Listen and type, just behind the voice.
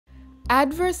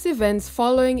Adverse events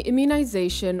following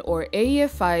immunization, or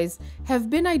AEFIs, have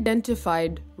been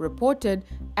identified, reported,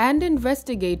 and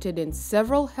investigated in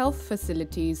several health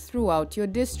facilities throughout your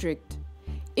district.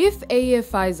 If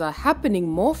AEFIs are happening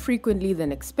more frequently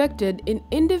than expected in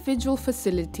individual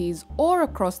facilities or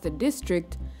across the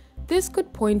district, this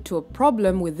could point to a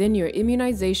problem within your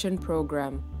immunization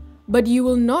program. But you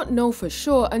will not know for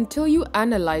sure until you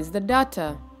analyze the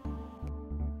data.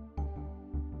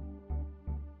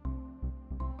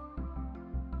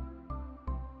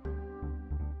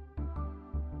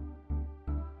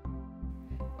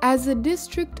 As a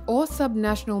district or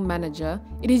subnational manager,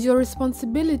 it is your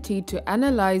responsibility to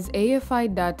analyze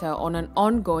AEFI data on an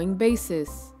ongoing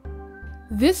basis.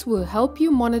 This will help you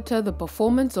monitor the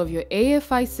performance of your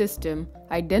AEFI system,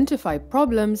 identify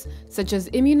problems such as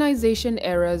immunization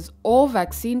errors or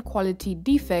vaccine quality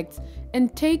defects,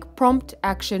 and take prompt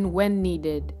action when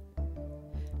needed.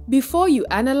 Before you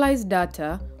analyze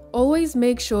data, always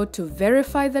make sure to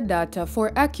verify the data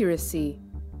for accuracy.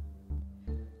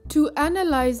 To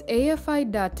analyze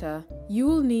AEFI data, you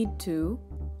will need to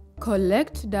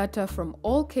collect data from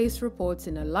all case reports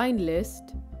in a line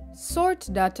list, sort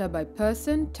data by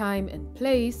person, time, and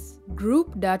place,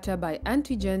 group data by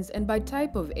antigens and by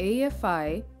type of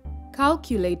AEFI,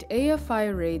 calculate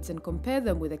AEFI rates and compare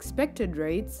them with expected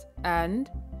rates, and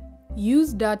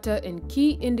use data and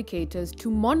key indicators to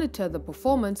monitor the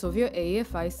performance of your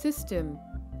AEFI system.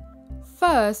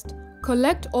 First,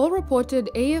 collect all reported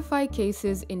AEFI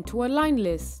cases into a line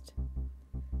list.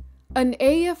 An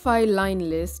AEFI line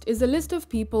list is a list of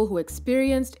people who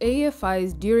experienced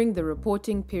AEFIs during the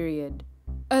reporting period.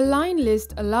 A line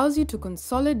list allows you to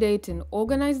consolidate and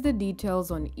organize the details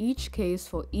on each case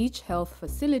for each health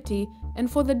facility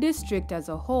and for the district as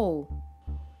a whole.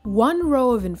 One row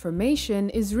of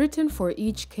information is written for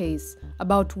each case,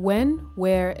 about when,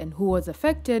 where, and who was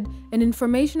affected, and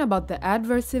information about the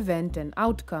adverse event and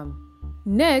outcome.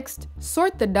 Next,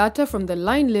 sort the data from the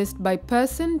line list by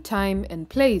person, time, and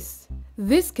place.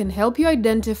 This can help you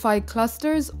identify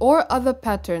clusters or other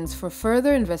patterns for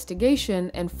further investigation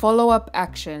and follow-up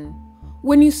action.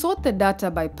 When you sort the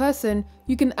data by person,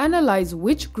 you can analyze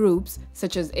which groups,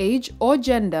 such as age or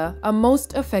gender, are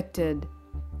most affected.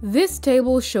 This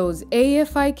table shows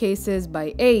AEFI cases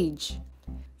by age.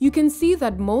 You can see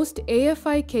that most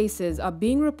AEFI cases are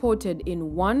being reported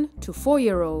in 1 to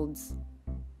 4-year-olds.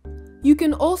 You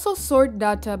can also sort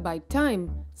data by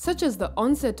time, such as the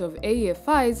onset of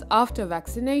AEFIs after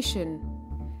vaccination.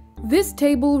 This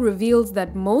table reveals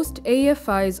that most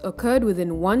AEFIs occurred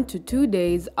within 1 to 2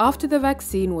 days after the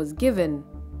vaccine was given.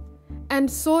 And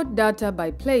sort data by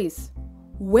place.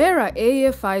 Where are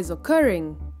AEFIs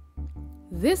occurring?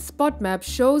 This spot map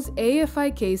shows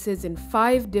AEFI cases in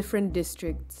 5 different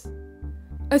districts.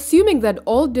 Assuming that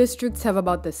all districts have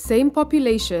about the same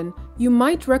population, you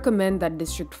might recommend that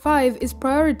District 5 is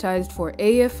prioritized for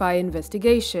AEFI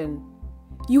investigation.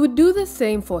 You would do the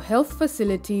same for health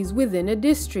facilities within a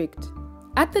district.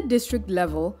 At the district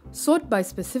level, sort by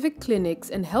specific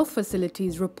clinics and health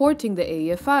facilities reporting the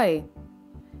AEFI.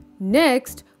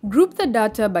 Next, group the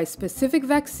data by specific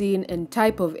vaccine and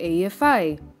type of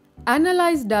AEFI.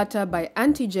 Analyze data by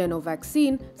antigen or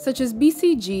vaccine such as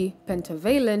BCG,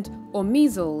 pentavalent, or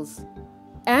measles,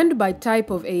 and by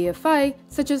type of AEFI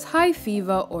such as high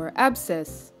fever or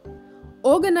abscess.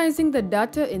 Organizing the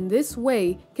data in this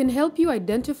way can help you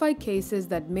identify cases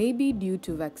that may be due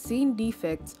to vaccine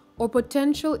defects or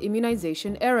potential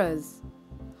immunization errors.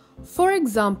 For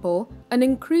example, an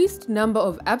increased number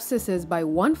of abscesses by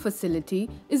one facility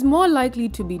is more likely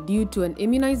to be due to an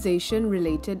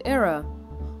immunization-related error.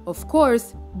 Of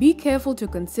course, be careful to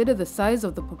consider the size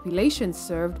of the population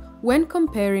served when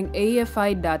comparing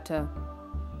AEFI data.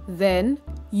 Then,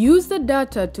 use the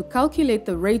data to calculate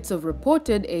the rates of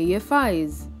reported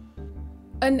AEFIs.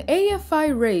 An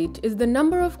AEFI rate is the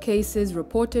number of cases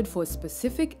reported for a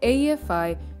specific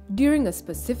AEFI during a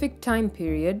specific time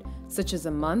period, such as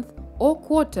a month or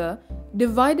quarter,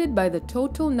 divided by the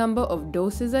total number of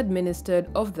doses administered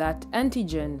of that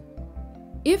antigen.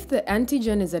 If the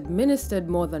antigen is administered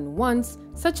more than once,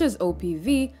 such as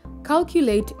OPV,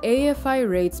 calculate AEFI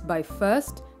rates by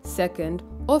first, second,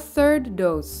 or third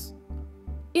dose.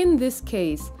 In this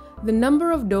case, the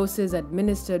number of doses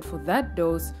administered for that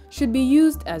dose should be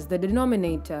used as the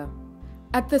denominator.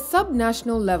 At the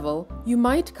subnational level, you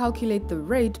might calculate the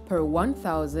rate per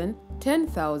 1,000,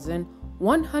 10,000,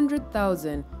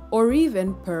 100,000, or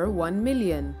even per 1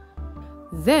 million.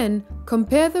 Then,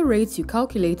 compare the rates you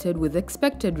calculated with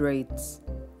expected rates.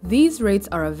 These rates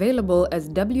are available as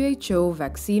WHO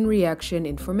vaccine reaction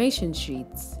information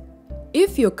sheets.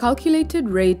 If your calculated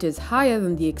rate is higher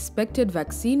than the expected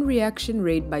vaccine reaction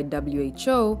rate by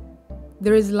WHO,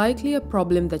 there is likely a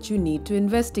problem that you need to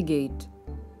investigate.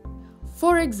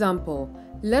 For example,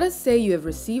 let us say you have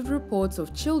received reports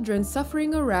of children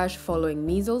suffering a rash following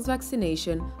measles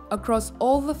vaccination across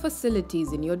all the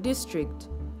facilities in your district.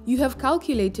 You have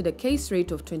calculated a case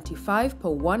rate of 25 per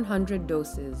 100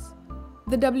 doses.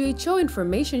 The WHO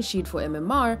information sheet for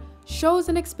MMR shows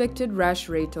an expected rash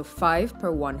rate of 5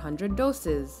 per 100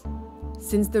 doses.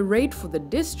 Since the rate for the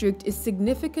district is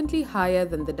significantly higher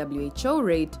than the WHO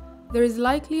rate, there is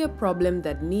likely a problem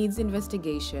that needs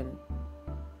investigation.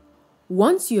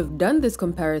 Once you have done this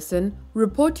comparison,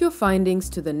 report your findings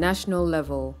to the national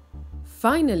level.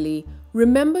 Finally,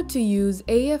 remember to use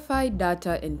AEFI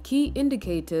data and key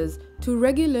indicators to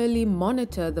regularly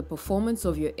monitor the performance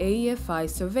of your AEFI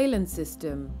surveillance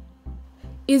system.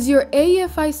 Is your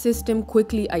AEFI system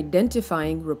quickly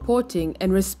identifying, reporting,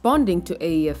 and responding to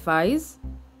AEFIs?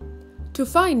 To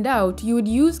find out, you would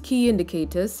use key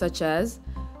indicators such as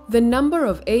the number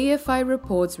of AEFI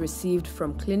reports received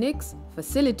from clinics,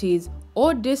 facilities,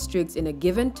 or districts in a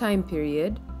given time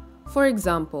period. For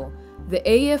example, the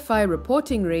AEFI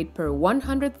reporting rate per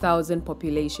 100,000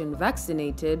 population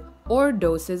vaccinated or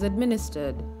doses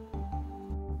administered.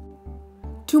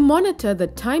 To monitor the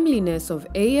timeliness of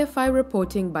AEFI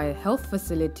reporting by a health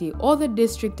facility or the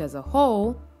district as a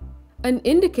whole, an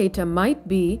indicator might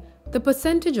be the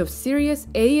percentage of serious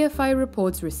AEFI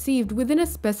reports received within a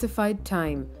specified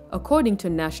time, according to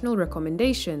national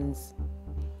recommendations.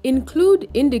 Include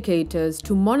indicators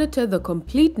to monitor the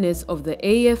completeness of the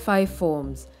AEFI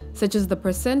forms, such as the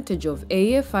percentage of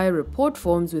AEFI report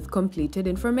forms with completed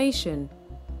information.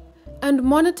 And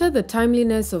monitor the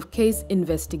timeliness of case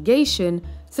investigation,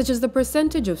 such as the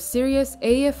percentage of serious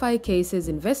AEFI cases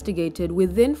investigated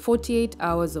within 48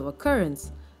 hours of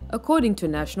occurrence, according to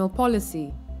national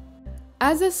policy.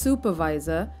 As a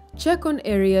supervisor, check on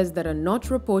areas that are not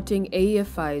reporting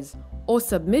AEFIs or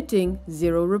submitting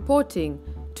zero reporting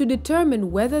to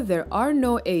determine whether there are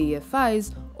no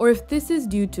AEFIs or if this is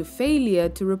due to failure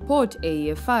to report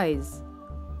AEFIs.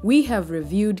 We have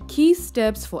reviewed key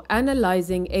steps for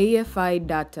analyzing AEFI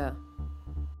data.